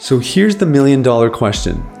So here's the $1,000,000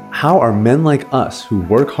 question. How are men like us who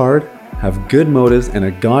work hard, have good motives, and a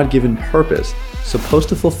God-given purpose supposed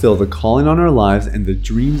to fulfill the calling on our lives and the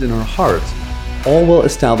dreams in our hearts, all while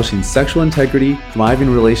establishing sexual integrity, thriving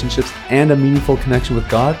relationships, and a meaningful connection with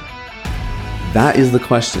God? That is the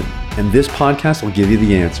question, and this podcast will give you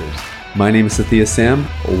the answers. My name is Sathya Sam.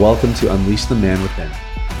 Welcome to Unleash the Man Within.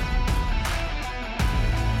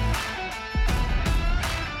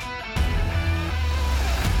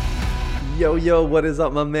 Yo, what is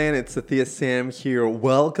up, my man? It's Sathya Sam here.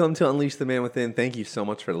 Welcome to Unleash the Man Within. Thank you so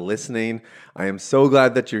much for listening. I am so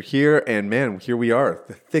glad that you're here. And man, here we are,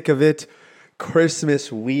 the thick of it,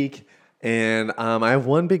 Christmas week. And I have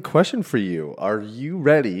one big question for you. Are you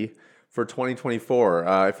ready for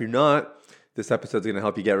 2024? If you're not, this episode is going to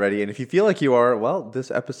help you get ready. And if you feel like you are, well,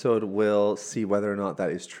 this episode will see whether or not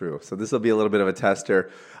that is true. So this will be a little bit of a tester.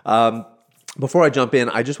 Before I jump in,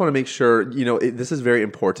 I just want to make sure, this is very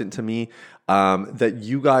important to me, that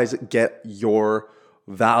you guys get your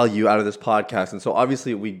value out of this podcast. And so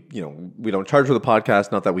obviously we don't charge for the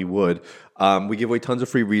podcast, not that we would. We give away tons of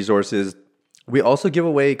free resources. We also give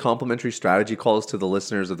away complimentary strategy calls to the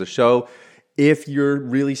listeners of the show. If you're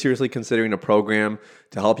really seriously considering a program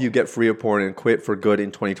to help you get free of porn and quit for good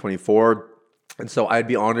in 2024, and so I'd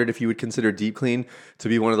be honored if you would consider Deep Clean to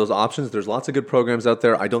be one of those options. There's lots of good programs out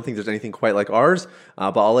there. I don't think there's anything quite like ours,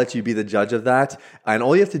 but I'll let you be the judge of that. And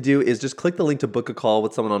all you have to do is just click the link to book a call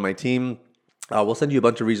with someone on my team. We'll send you a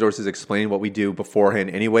bunch of resources explaining what we do beforehand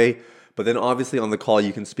anyway. But then obviously on the call,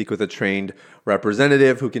 you can speak with a trained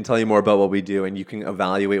representative who can tell you more about what we do, and you can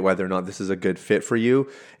evaluate whether or not this is a good fit for you.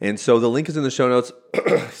 And so the link is in the show notes.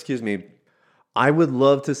 Excuse me. I would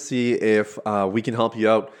love to see if we can help you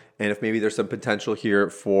out, and if maybe there's some potential here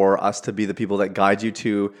for us to be the people that guide you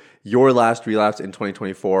to your last relapse in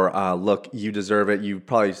 2024. Look, you deserve it. You're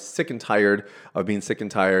probably sick and tired of being sick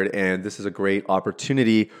and tired, and this is a great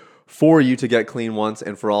opportunity for you to get clean once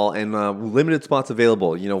and for all, and limited spots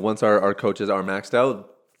available. Once our coaches are maxed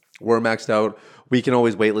out, we're maxed out. We can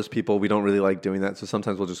always waitlist people. We don't really like doing that, so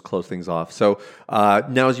sometimes we'll just close things off. So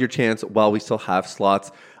now's your chance while we still have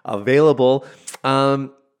slots available.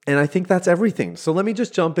 And I think that's everything. So let me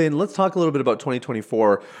just jump in. Let's talk a little bit about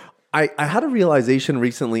 2024. I had a realization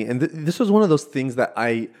recently, and this was one of those things that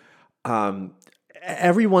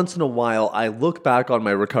every once in a while, I look back on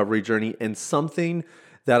my recovery journey and something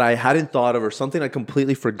that I hadn't thought of or something I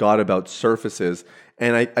completely forgot about surfaces.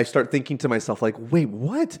 And I start thinking to myself like, wait,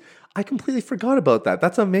 what? I completely forgot about that.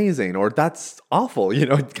 That's amazing. Or that's awful.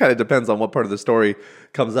 It kind of depends on what part of the story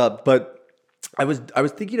comes up. But I was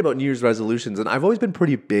thinking about New Year's resolutions, and I've always been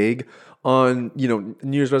pretty big on, New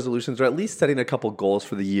Year's resolutions, or at least setting a couple goals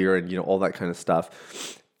for the year and, all that kind of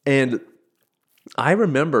stuff. And I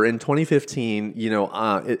remember in 2015,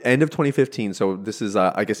 end of 2015, so this is,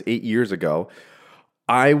 I guess, 8 years ago,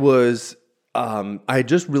 I had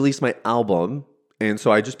just released my album, and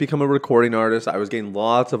so I just become a recording artist. I was getting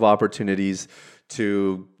lots of opportunities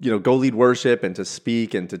to, go lead worship and to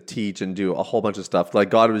speak and to teach and do a whole bunch of stuff. Like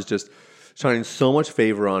God was just shining so much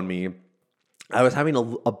favor on me. I was having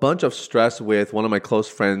a bunch of stress with one of my close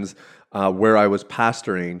friends where I was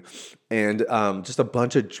pastoring, and just a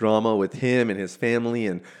bunch of drama with him and his family.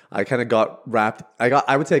 And I kind of got wrapped.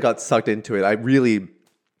 I would say I got sucked into it. I really,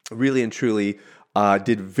 really and truly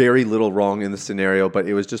did very little wrong in the scenario, but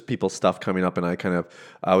it was just people's stuff coming up, and I kind of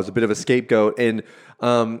was a bit of a scapegoat. And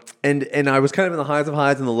I was kind of in the highs of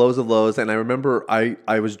highs and the lows of lows. And I remember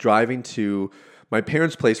I was driving to my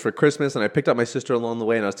parents' place for Christmas, and I picked up my sister along the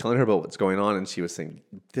way, and I was telling her about what's going on, and she was saying,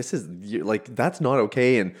 "This is that's not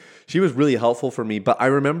okay." And she was really helpful for me. But I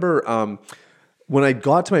remember when I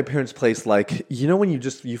got to my parents' place, when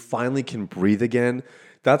you finally can breathe again.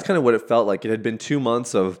 That's kind of what it felt like. It had been 2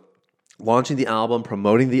 months of launching the album,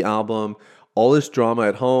 promoting the album, all this drama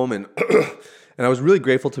at home, and and I was really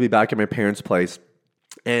grateful to be back at my parents' place.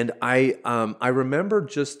 And I remember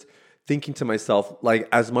just thinking to myself, like,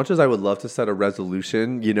 as much as I would love to set a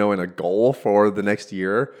resolution, and a goal for the next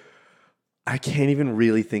year, I can't even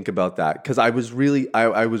really think about that because I was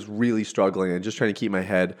really struggling and just trying to keep my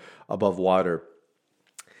head above water.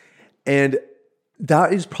 And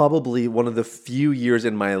that is probably one of the few years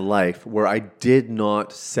in my life where I did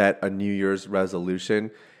not set a New Year's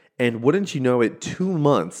resolution. And wouldn't you know it, 2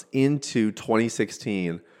 months into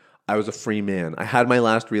 2016, I was a free man. I had my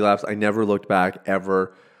last relapse. I never looked back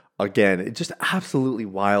ever again. It's just absolutely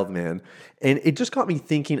wild, man. And it just got me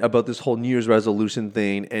thinking about this whole New Year's resolution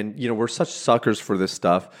thing. And, we're such suckers for this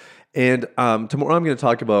stuff. And tomorrow I'm going to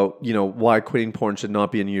talk about, why quitting porn should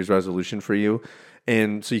not be a New Year's resolution for you.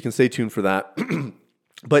 And so you can stay tuned for that.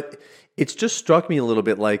 But it's just struck me a little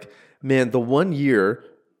bit like, man, the 1 year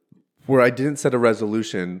where I didn't set a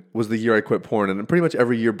resolution was the year I quit porn. And pretty much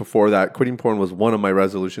every year before that, quitting porn was one of my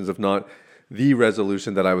resolutions, if not the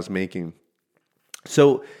resolution that I was making.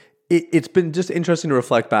 So it's been just interesting to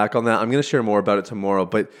reflect back on that. I'm going to share more about it tomorrow,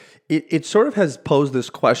 but it sort of has posed this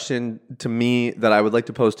question to me that I would like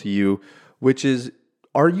to pose to you, which is,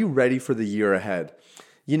 are you ready for the year ahead?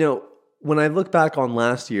 You know, when I look back on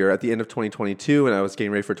last year at the end of 2022 and I was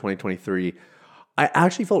getting ready for 2023, I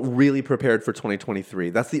actually felt really prepared for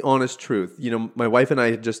 2023. That's the honest truth. You know, my wife and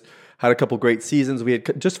I had just had a couple great seasons. We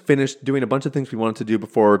had just finished doing a bunch of things we wanted to do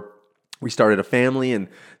before we started a family, and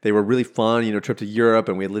they were really fun, you know, trip to Europe,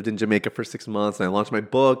 and we had lived in Jamaica for 6 months, and I launched my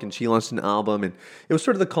book, and she launched an album, and it was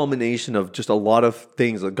sort of the culmination of just a lot of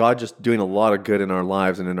things, like God just doing a lot of good in our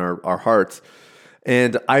lives and in our hearts.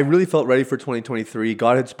 And I really felt ready for 2023.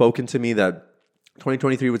 God had spoken to me that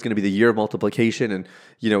 2023 was going to be the year of multiplication, and,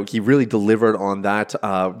 you know, He really delivered on that.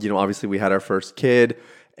 You know, obviously we had our first kid,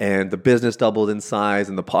 and the business doubled in size,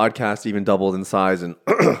 and the podcast even doubled in size, and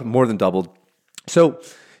more than doubled. So,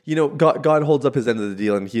 you know, God holds up His end of the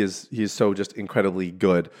deal, and He is so just incredibly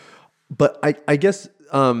good. But I guess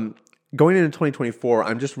going into 2024,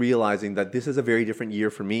 I'm just realizing that this is a very different year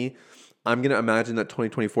for me. I'm going to imagine that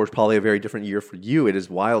 2024 is probably a very different year for you. It is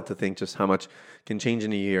wild to think just how much can change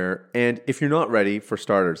in a year. And if you're not ready, for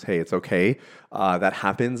starters, hey, it's okay. That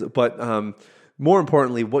happens. But more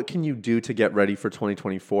importantly, what can you do to get ready for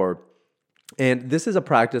 2024? And this is a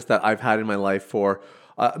practice that I've had in my life for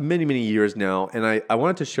many, many years now, and I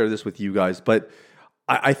wanted to share this with you guys, but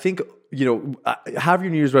I think, you know, have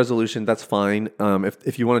your New Year's resolution, that's fine.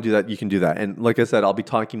 If you want to do that, you can do that. And like I said, I'll be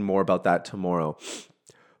talking more about that tomorrow.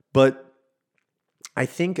 But I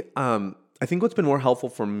think what's been more helpful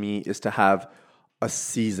for me is to have a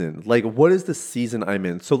season. Like, what is the season I'm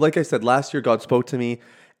in? So like I said, last year, God spoke to me,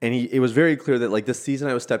 and it was very clear that like the season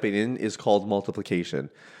I was stepping in is called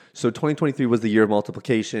multiplication. So 2023 was the year of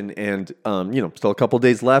multiplication, and you know, still a couple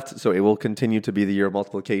days left, so it will continue to be the year of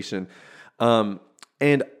multiplication. And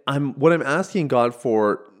what I'm asking God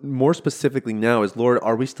for more specifically now is, Lord,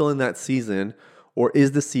 are we still in that season, or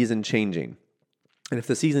is the season changing? And if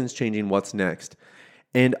the season is changing, what's next?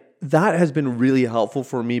 And that has been really helpful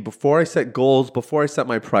for me before I set goals, before I set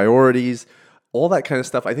my priorities, all that kind of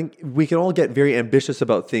stuff. I think we can all get very ambitious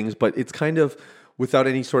about things, but it's kind of without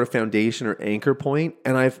any sort of foundation or anchor point.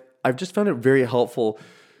 And I've just found it very helpful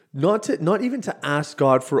not even to ask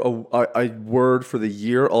God for a word for the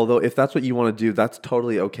year, although if that's what you want to do, that's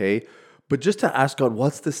totally okay. But just to ask God,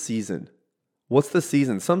 what's the season? What's the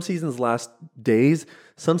season? Some seasons last days,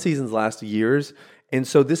 some seasons last years. And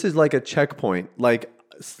so this is like a checkpoint. Like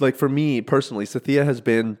for me personally, Sathya has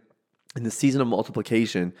been in the season of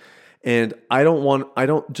multiplication. And I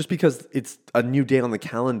don't, just because it's a new day on the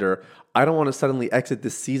calendar, I don't want to suddenly exit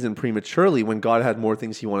this season prematurely when God had more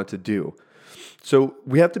things He wanted to do. So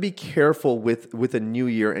we have to be careful with a new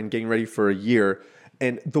year and getting ready for a year.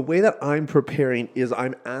 And the way that I'm preparing is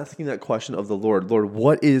I'm asking that question of the Lord. Lord,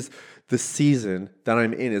 what is the season that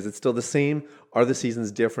I'm in? Is it still the same? Are the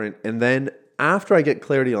seasons different? And then after I get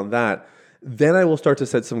clarity on that, then I will start to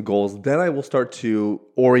set some goals. Then I will start to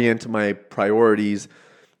orient my priorities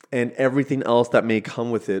and everything else that may come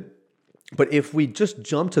with it. But if we just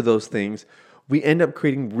jump to those things, we end up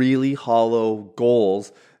creating really hollow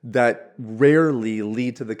goals that rarely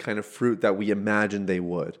lead to the kind of fruit that we imagined they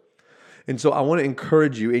would. And so I want to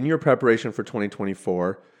encourage you in your preparation for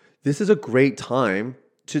 2024, this is a great time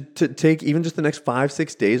to take even just the next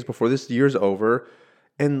 5-6 days before this year's over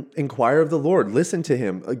and inquire of the Lord. Listen to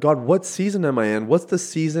Him. God, what season am I in? What's the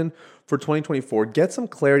season for 2024? Get some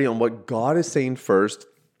clarity on what God is saying first,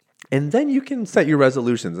 and then you can set your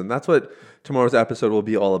resolutions. And that's what tomorrow's episode will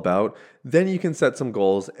be all about. Then you can set some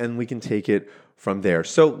goals, and we can take it from there.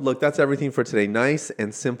 So look, that's everything for today. Nice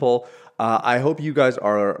and simple. I hope you guys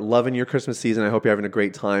are loving your Christmas season. I hope you're having a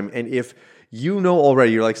great time. And if you know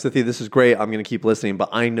already, you're like, Sathya, this is great, I'm going to keep listening, but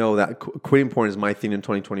I know that quitting porn is my thing in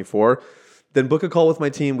 2024, then book a call with my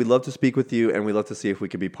team. We'd love to speak with you, and we'd love to see if we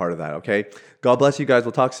could be part of that, okay? God bless you guys.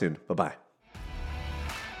 We'll talk soon. Bye-bye.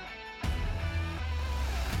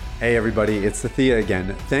 Hey everybody, it's Sathya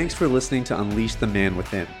again. Thanks for listening to Unleash the Man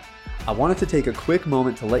Within. I wanted to take a quick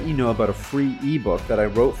moment to let you know about a free ebook that I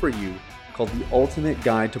wrote for you called The Ultimate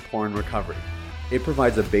Guide to Porn Recovery. It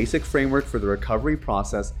provides a basic framework for the recovery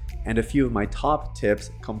process and a few of my top tips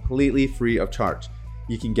completely free of charge.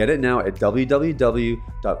 You can get it now at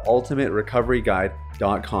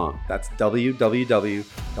www.ultimaterecoveryguide.com. That's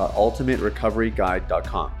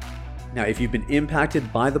www.ultimaterecoveryguide.com. Now, if you've been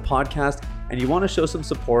impacted by the podcast and you want to show some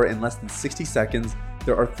support in less than 60 seconds,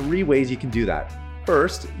 there are 3 ways you can do that.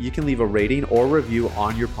 First, you can leave a rating or review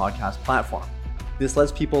on your podcast platform. This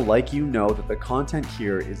lets people like you know that the content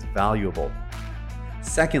here is valuable.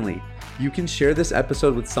 Secondly, you can share this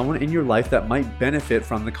episode with someone in your life that might benefit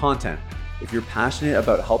from the content. If you're passionate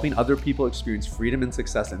about helping other people experience freedom and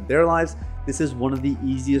success in their lives, this is one of the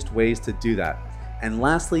easiest ways to do that. And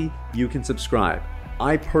lastly, you can subscribe.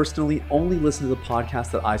 I personally only listen to the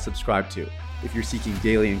podcast that I subscribe to. If you're seeking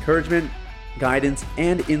daily encouragement, guidance,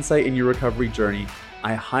 and insight in your recovery journey,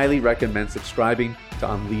 I highly recommend subscribing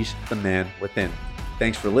to Unleash the Man Within.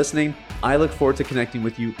 Thanks for listening. I look forward to connecting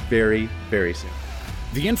with you very, very soon.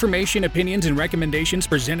 The information, opinions, and recommendations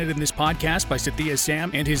presented in this podcast by Sathya Sam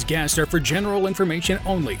and his guests are for general information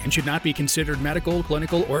only and should not be considered medical,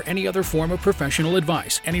 clinical, or any other form of professional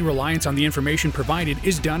advice. Any reliance on the information provided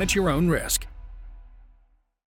is done at your own risk.